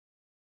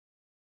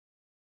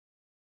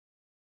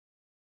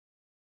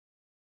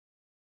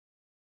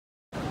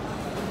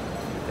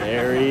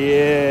There he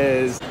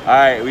is. All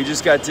right, we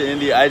just got to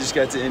India. I just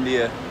got to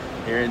India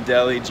here in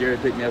Delhi.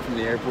 Jared picked me up from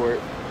the airport.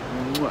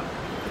 Mwah.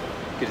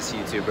 Good to see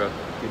you too, bro.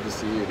 Good to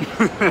see you.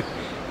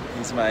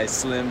 He's my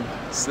slim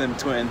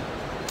twin.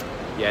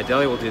 Yeah,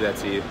 Delhi will do that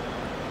to you.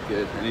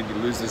 Good. I need to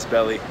lose this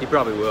belly. He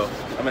probably will.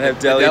 I'm gonna have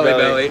Delhi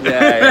belly.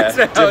 Yeah.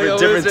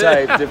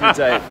 different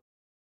type.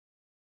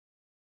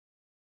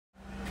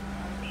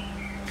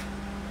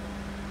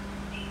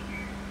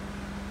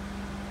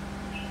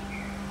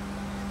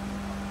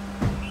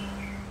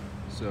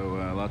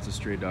 So lots of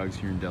stray dogs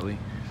here in Delhi.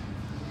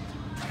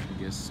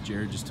 I guess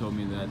Jared just told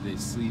me that they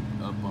sleep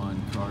up on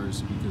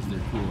cars because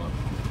they're cool up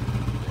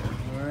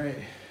there. All right,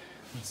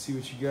 let's see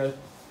what you got.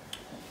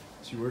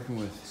 What you working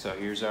with? So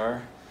here's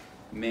our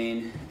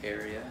main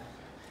area.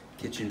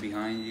 Kitchen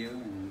behind you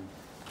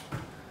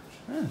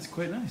and it's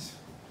quite nice.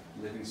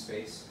 Living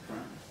space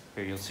front.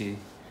 Here you'll see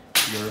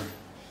your.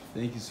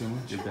 Thank you so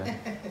much. Your bed.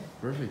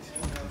 Perfect.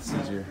 Let's see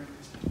here.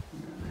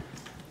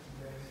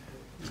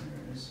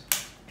 There's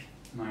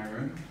my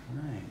room.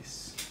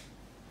 Nice.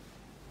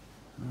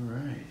 All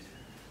right.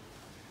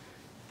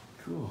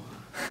 Cool.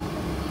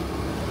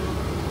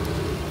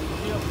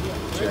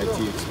 GIT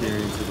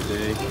experience of the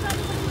day.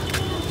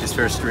 His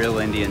first real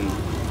Indian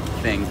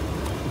thing.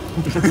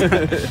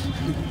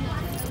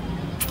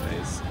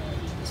 Nice.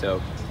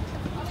 So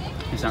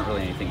there's not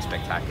really anything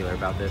spectacular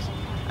about this.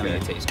 I mean,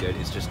 it tastes good.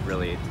 It's just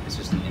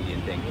an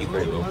Indian thing.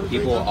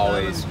 People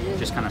always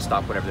just kind of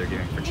stop whatever they're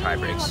doing for chai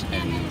breaks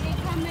and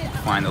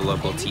find the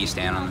local tea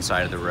stand on the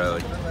side of the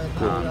road.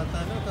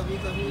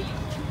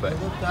 But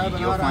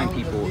you'll find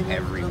people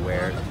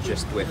everywhere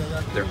just with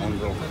their own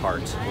little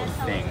cart or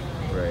thing,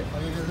 right,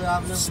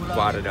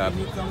 spotted up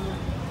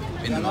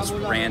in the most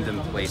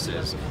random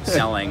places,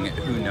 selling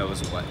who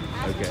knows what.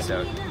 Okay.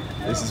 So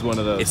this is one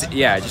of those.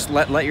 Yeah, just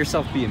let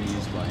yourself be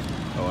amused by it.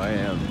 Oh, I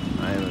am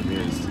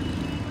amused.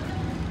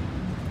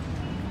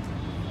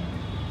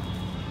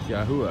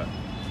 Yahoo!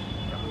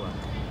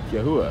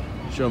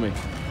 Show me.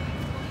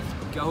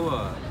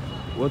 Yahoo!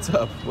 What's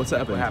up? What's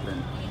happened? What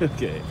happened?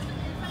 Okay.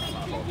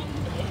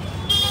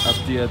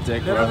 Aptia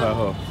Tek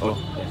Raho. Oh.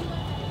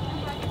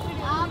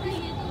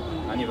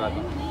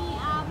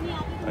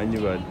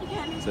 Anyavad.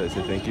 So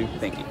say thank you.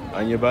 Thank you.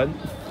 Anyavad?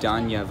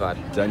 Dhanyavad.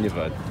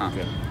 Dhanyavad.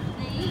 Okay.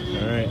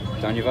 All right.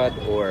 Dhanyavad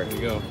or. There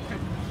you go.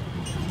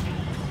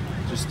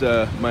 Just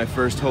my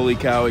first holy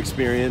cow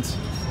experience.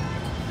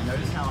 I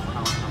noticed how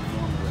normal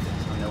it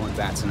is. No one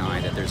bats an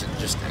eye that there's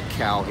just a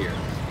cow here.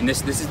 And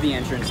this is the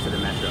entrance to the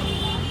metro.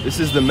 This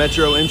is the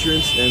metro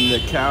entrance, and the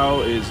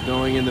cow is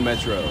going in the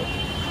metro.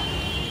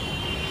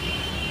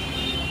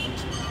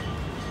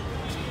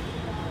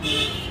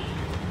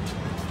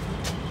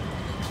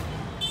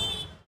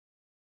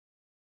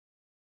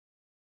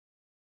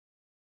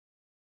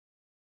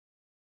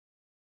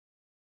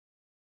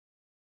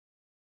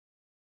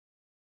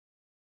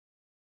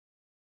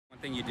 One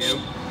thing you do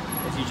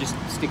is you just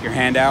stick your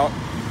hand out,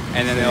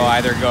 and then they'll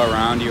either go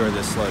around you or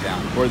they'll slow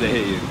down. Or they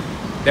hit you.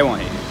 They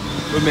won't hit you.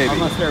 But maybe.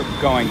 Unless they're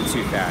going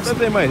too fast. But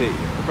they might hit you.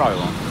 They probably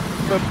won't.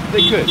 But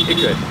they could. It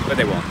could, but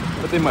they won't.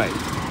 But they might.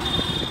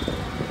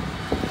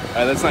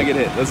 Alright, let's not get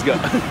hit. Let's go.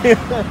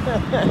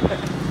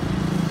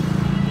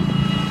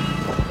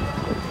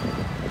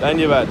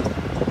 Dhanyavad.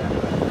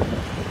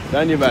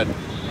 Dhanyavad.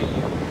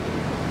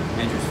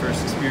 Andrew's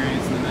first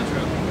experience in the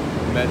metro.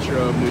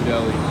 Metro of New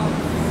Delhi.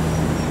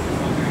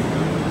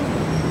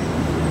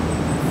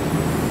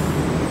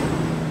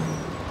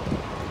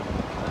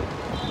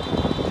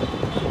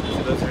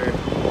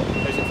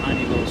 There's a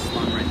tiny little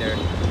slum right there.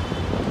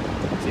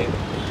 See it?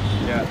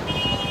 Yeah.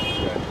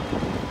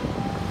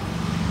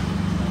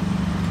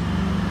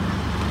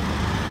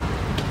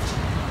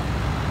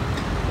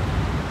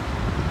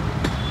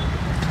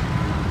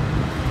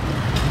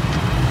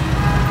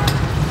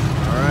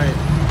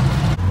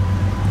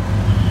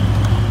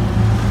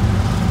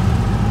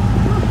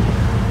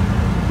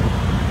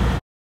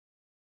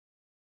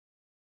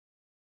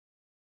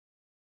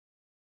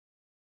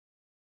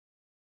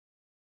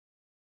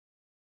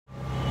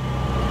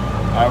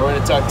 Alright, we're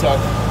in a tuk-tuk.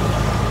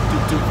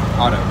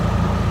 Auto.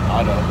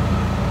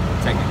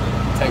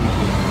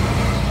 Technically.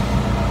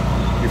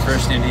 Your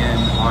first Indian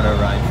auto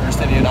ride. First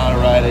Indian auto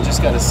ride. I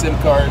just got a SIM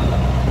card,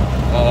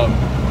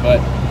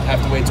 but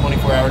have to wait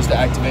 24 hours to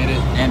activate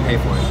it. And pay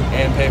for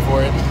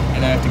it.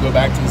 And I have to go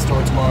back to the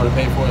store tomorrow to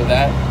pay for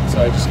that.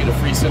 So I just get a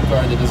free SIM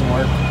card that doesn't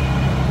work.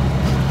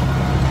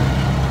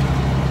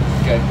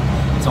 Okay.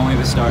 It's only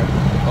the start.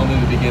 Only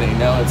the beginning.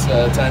 Now it's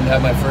time to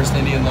have my first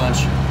Indian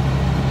lunch.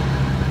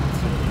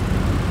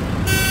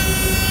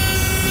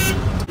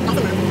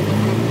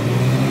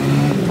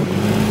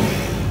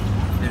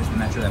 There's the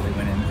metro that we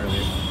went in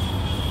earlier.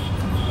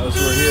 Oh, so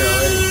we're here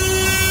already.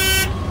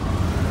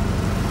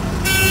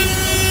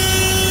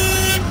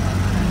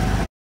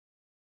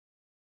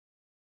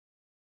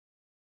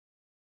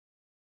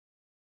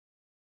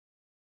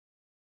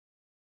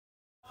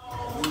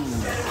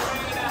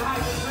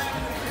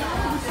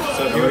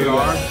 So here we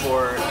are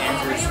for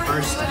Andrew's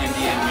first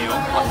Indian meal.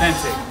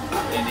 Authentic.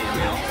 Indian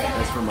meal.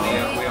 That's from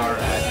And we are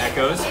at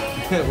Echoes.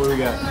 What do we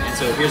got? And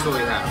so here's what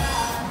we have.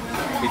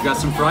 We've got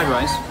some fried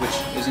rice, which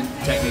isn't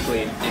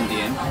technically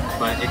Indian,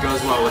 but it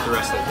goes well with the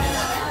rest of the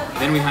things.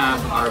 Then we have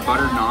our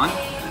buttered naan,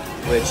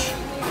 which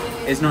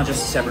is not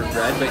just a separate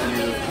bread, but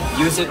you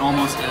use it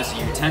almost as a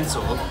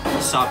utensil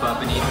to sop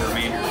up and eat the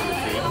remainder of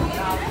your food.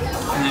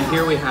 And then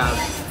here we have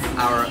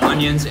our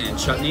onions and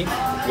chutney,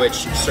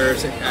 which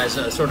serves as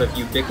a sort of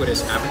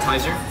ubiquitous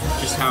appetizer,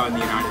 just how in the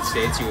United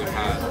States you would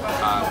have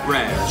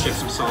bread or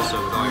chips and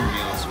salsa with all your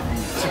meals.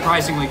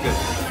 Surprisingly good,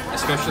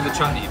 especially the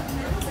chutney.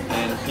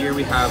 And here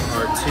we have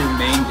our two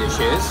main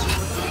dishes.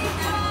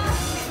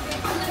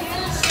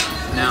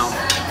 Now,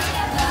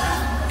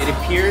 it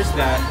appears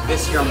that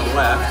this here on the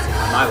left,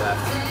 on my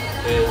left,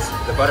 is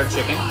the butter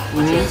chicken,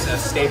 which is a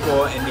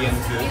staple Indian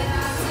food.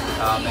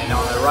 And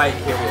on the right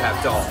here we have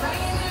dal,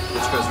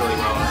 which goes really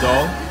well.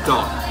 Dal?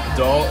 Dal.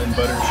 Dal and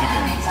butter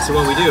chicken. So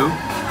what we do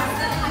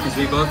is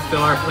we both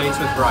fill our plates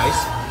with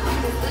rice,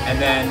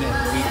 and then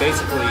we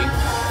basically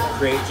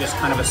create just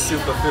kind of a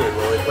soup of food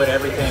where we put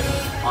everything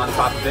on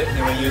top of it,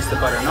 and we use the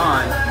butter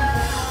naan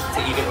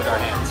to eat it with our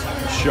hands.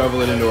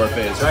 Shovel it into our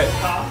face. That's right.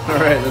 All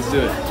right, let's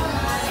do it.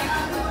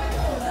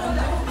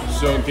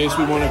 So in case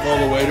we want to call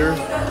the waiter,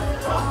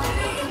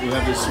 we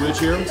have this switch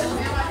here.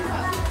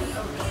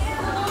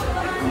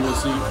 And we'll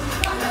see.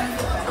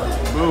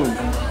 Boom.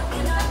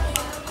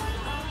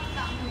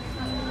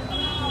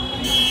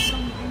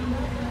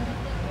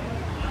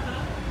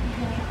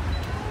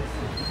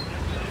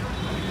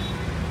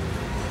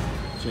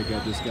 Check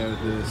out this guy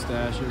with the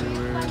stash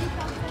everywhere.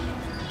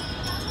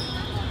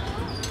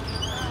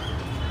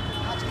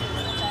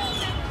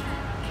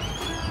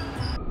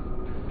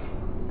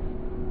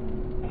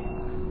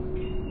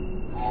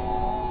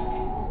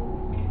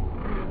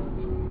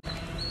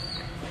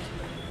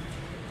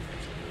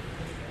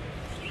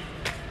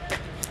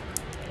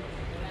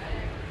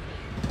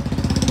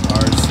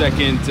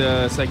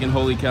 Second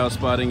holy cow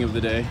spotting of the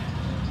day.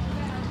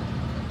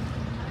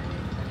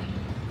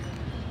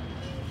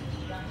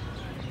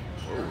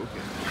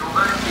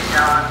 Sugar की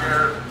जांच,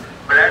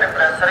 blood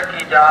pressure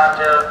की जांच,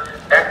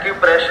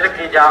 acupressure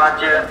की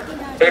जांच,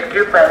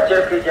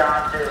 acupuncture की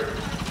जांच,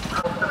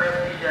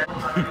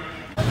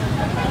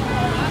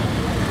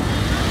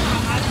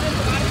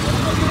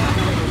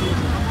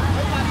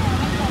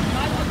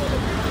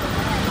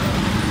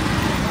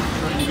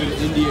 Trying to go to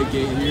India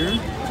Gate here.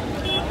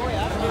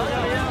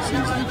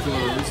 Seems to be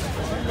closed.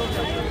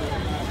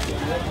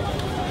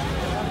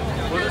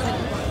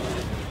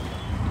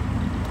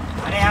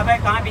 अरे यहाँ पे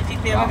कहाँ भी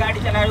जीतते हुए गाड़ी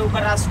चला रहे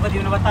ऊपर राष्ट्रपति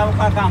ने बताओ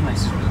क्या काम है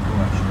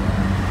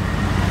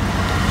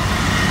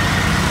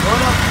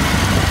बोलो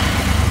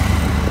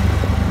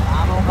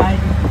काम होगा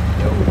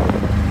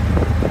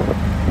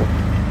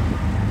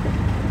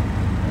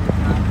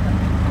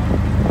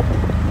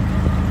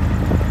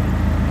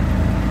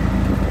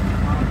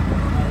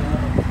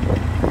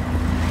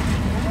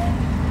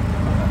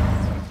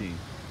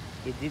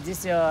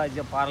This is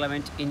the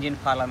parliament, Indian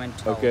parliament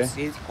house. Okay.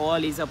 This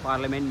hall is a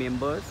parliament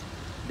members.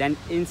 Then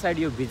inside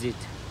you visit.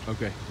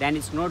 Okay. Then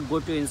it's not go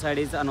to inside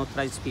is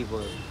unauthorized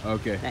people.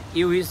 Okay. Then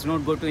you is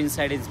not go to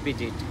inside is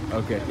visit.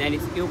 Okay. Then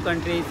it's you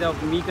country is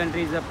of me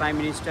country is a prime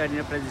minister and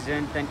a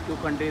president. Then you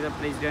country is a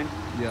president.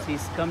 Yeah.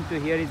 She's come to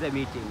here is a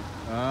meeting.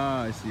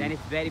 Ah, I see. Then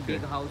it's very Okay.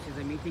 big house is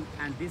a meeting,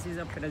 and this is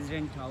a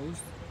president house.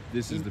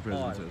 This is in the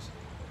president's hall. house.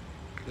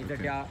 Is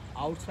Okay. the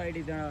outside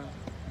is the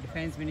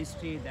defense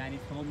ministry. Then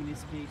it's home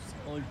ministry. It's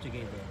all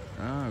together.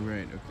 Ah,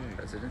 right. Okay.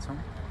 President's home?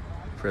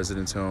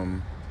 President's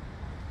home,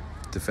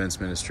 defense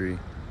ministry.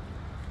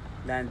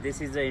 Then this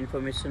is the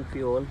information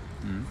fuel.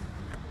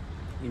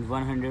 In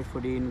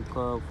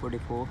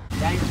 144.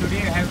 Then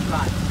today I have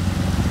class.